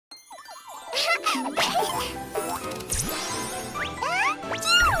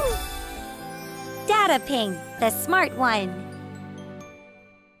Dadaping, the smart one.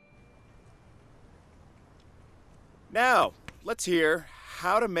 Now, let's hear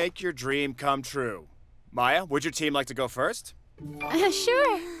how to make your dream come true. Maya, would your team like to go first?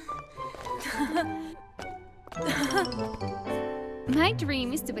 Sure. My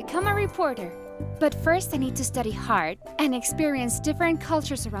dream is to become a reporter. But first I need to study hard and experience different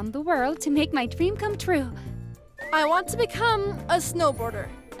cultures around the world to make my dream come true. I want to become a snowboarder.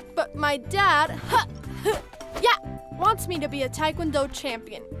 But my dad, wants me to be a Taekwondo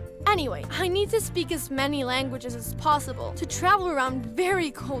champion. Anyway, I need to speak as many languages as possible to travel around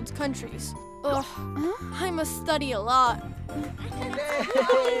very cold countries. Ugh, I must study a lot.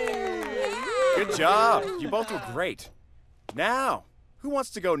 Good job. You both were great. Now, who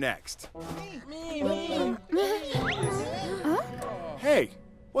wants to go next? Me. Hey,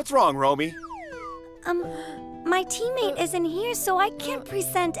 what's wrong, Romi? My teammate isn't here, so I can't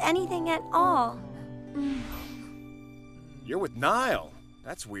present anything at all. You're with Niall.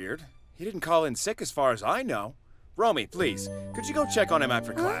 That's weird. He didn't call in sick as far as I know. Romi, please, could you go check on him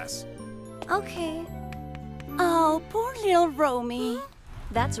after class? Okay. Oh, poor little Romi.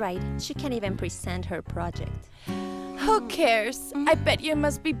 That's right. She can't even present her project. Who cares? I bet you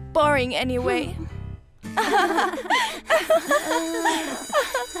must be boring anyway.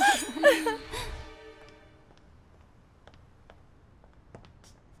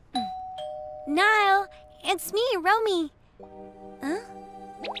 Niall, it's me, Romi. Huh?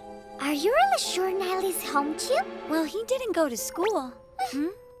 Are you really sure Niall is home too? Well, he didn't go to school.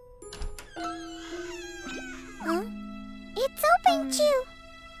 Huh? It's open too.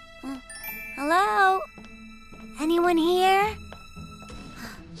 Hello? Anyone here?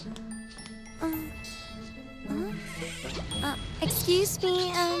 Excuse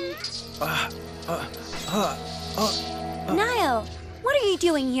me, Niall, what are you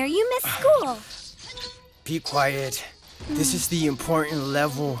doing here? You missed school. Be quiet. This is the important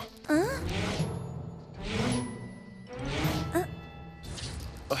level.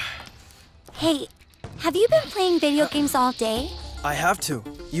 Hey, have you been playing video games all day? I have to.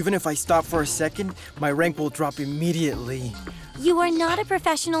 Even if I stop for a second, my rank will drop immediately. You are not a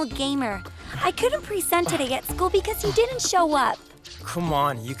professional gamer. I couldn't present today at school because you didn't show up. Come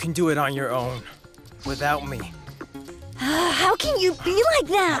on, you can do it on your own. Without me. How can you be like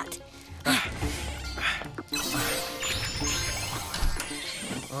that?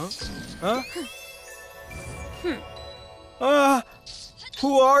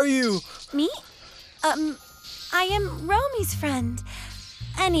 Who are you? Me? I am Romi's friend.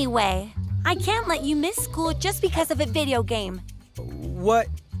 Anyway, I can't let you miss school just because of a video game. What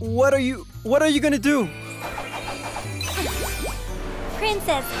are you gonna do?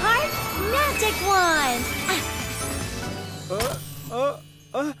 Princess Heart Magic Wand!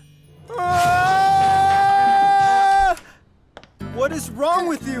 What is wrong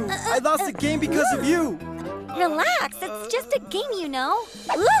with you? I lost the game because of you. Relax, it's just a game, you know.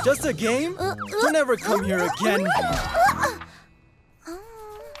 Just a game? Don't ever come here again.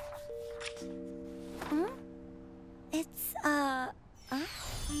 It's, I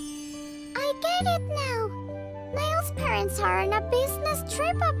get it now. Niall's parents are on a business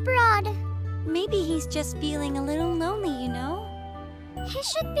trip abroad. Maybe he's just feeling a little lonely, you know? He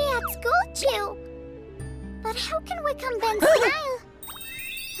should be at school too. But how can we convince Niall?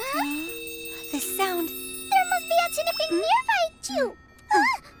 The sound. There must be a Teenieping nearby too.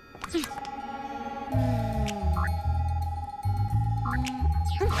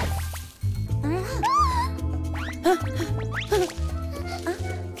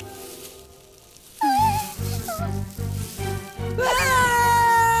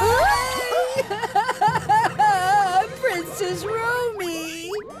 Princess Romi!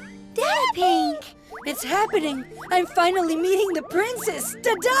 Dadaping! It's happening! I'm finally meeting the princess!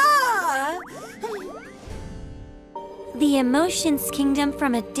 Ta-da! The Emotions Kingdom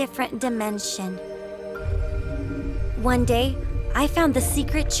from a different dimension. One day, I found the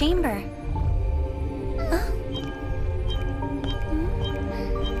secret chamber.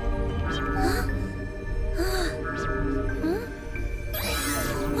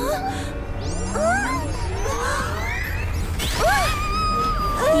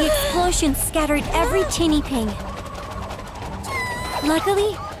 The explosion scattered every Teenieping.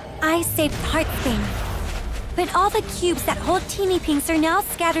 Luckily, I saved Heartspring. But all the cubes that hold Teeniepings are now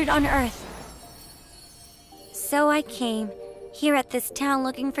scattered on Earth. So I came here at this town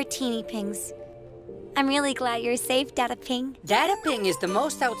looking for Teeniepings. I'm really glad you're safe, Dadaping. Dadaping is the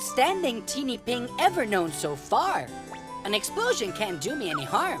most outstanding Teenieping ever known so far. An explosion can't do me any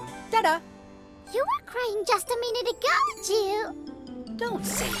harm. Ta-da! You were crying just a minute ago, Jill. Don't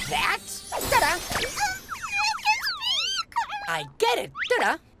say that. Ta-da! I get it.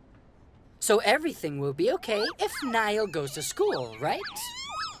 Ta-da! So everything will be okay if Niall goes to school, right?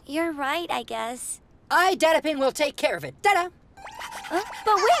 You're right, I guess. Dadaping will take care of it. Ta-da!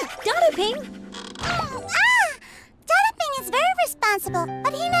 But wait, Dadaping! Dadaping is very responsible,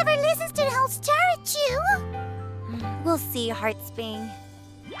 but he never listens to the whole story, Chew. We'll see, Heartsping.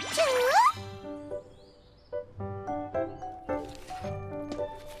 Chew?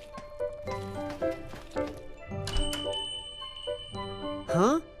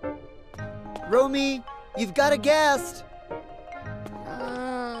 Huh? Romi, you've got a guest.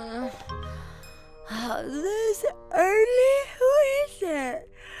 This early? Who is it?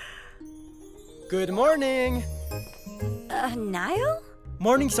 Good morning. Niall?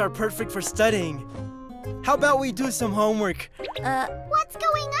 Mornings are perfect for studying. How about we do some homework? What's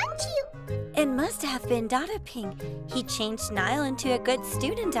going on, Chew? It must have been Dadaping. He changed Niall into a good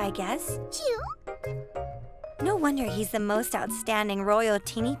student, I guess. Chew? No wonder he's the most outstanding royal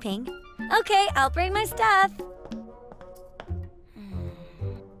Teenieping. Okay, I'll bring my stuff.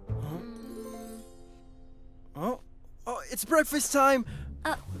 Oh, it's breakfast time.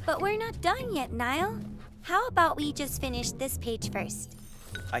 But we're not done yet, Niall. How about we just finish this page first?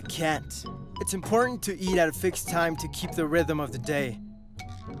 I can't. It's important to eat at a fixed time to keep the rhythm of the day.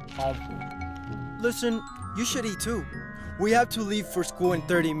 Listen, you should eat too. We have to leave for school in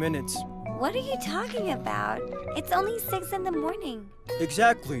 30 minutes. What are you talking about? It's only 6 in the morning.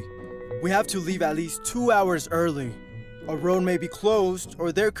 Exactly. We have to leave at least 2 hours early. A road may be closed,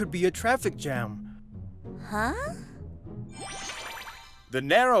 or there could be a traffic jam. Huh? The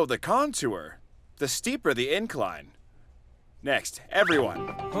narrower the contour, the steeper the incline. Next, everyone.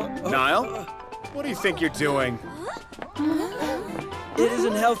 Niall, what do you think you're doing? It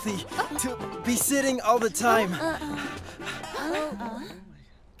isn't healthy to be sitting all the time.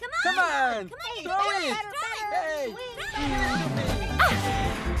 Come on! Throw it! Hey!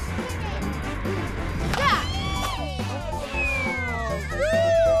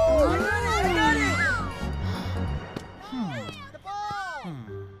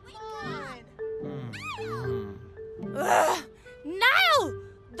 Niall!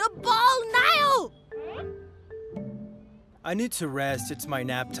 The ball, Niall! I need to rest. It's my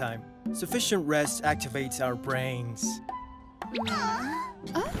nap time. Sufficient rest activates our brains.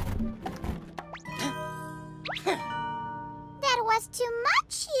 That was too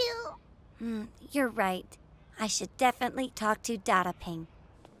much, you. You're right. I should definitely talk to Dadaping.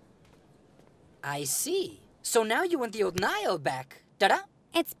 I see. So now you want the old Niall back. Ta-da!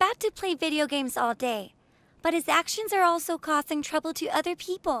 It's bad to play video games all day, but his actions are also causing trouble to other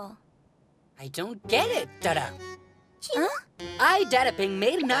people. I don't get it. Ta-da! Huh? Dadaping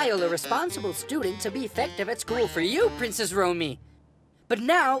made Niall a responsible student to be effective at school for you, Princess Romi. But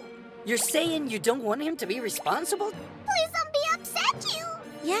now, you're saying you don't want him to be responsible? Please don't be upset, you.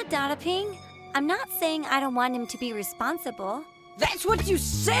 Yeah, Dadaping. I'm not saying I don't want him to be responsible. That's what you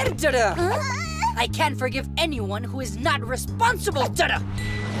said, Dada! I can't forgive anyone who is not responsible, Dada!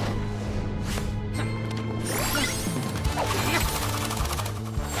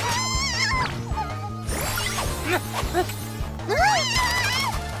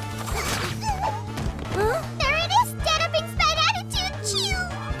 There it is, Dadaping's bad attitude, Chew.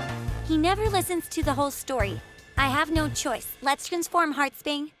 He never listens to the whole story. I have no choice. Let's transform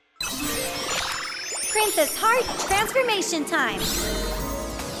Heartsping. Princess Heart, transformation time.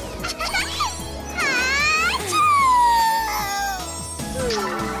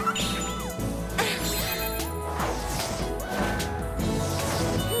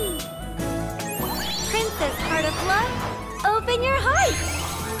 Princess Heart of Love, open your heart.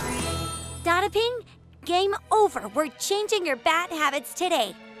 Dadaping, game over. We're changing your bad habits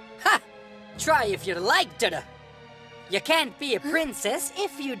today. Ha! Try if you like, Dada. You can't be a princess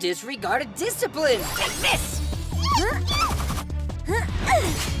if you disregard discipline. Take this!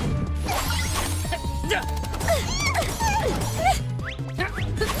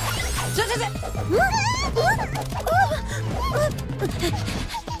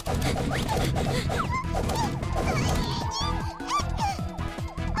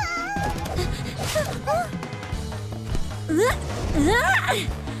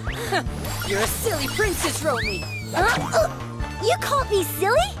 You're a silly princess, Romi. You called me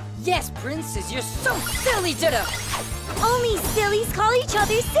silly? Yes, princess, you're so silly, Dada. Only sillies call each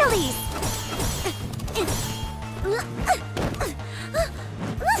other sillies. Please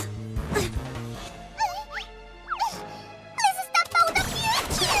stop both of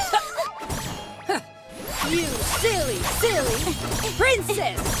you. You silly, silly silly.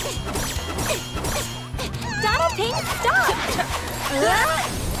 Princess! Dadaping, stop!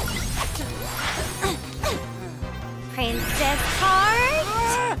 Princess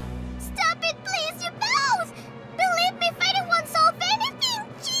Heart! Stop it, please, you both! Believe me, fighting won't solve anything,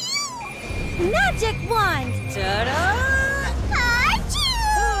 Chew! Magic wand! Ta-da!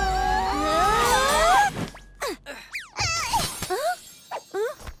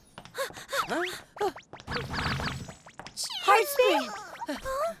 Heartspring!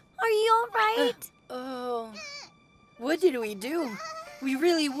 Are you all right? Oh, what did we do? We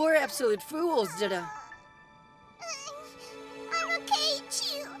really were absolute fools, Dada. I'm okay,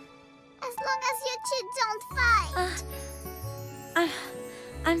 Chew. As long as you two don't fight.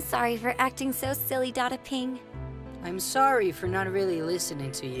 I'm sorry for acting so silly, Dadaping. I'm sorry for not really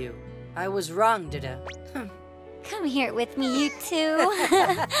listening to you. I was wrong, Dada. Come here with me, you two.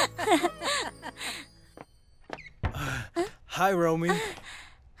 Hi, Romi.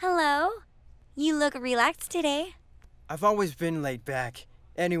 Hello. You look relaxed today. I've always been laid back.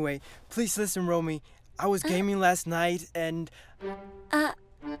 Anyway, please listen, Romi. I was gaming last night and...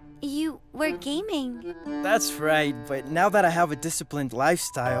 You were gaming. That's right, but now that I have a disciplined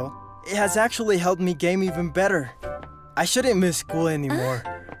lifestyle, it has actually helped me game even better. I shouldn't miss school anymore.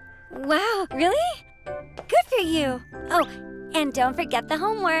 Wow, really? Good for you. Oh, and don't forget the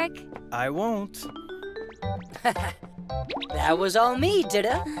homework. I won't. That was all me,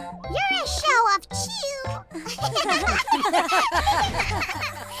 Dada. You're a show-off, Chew!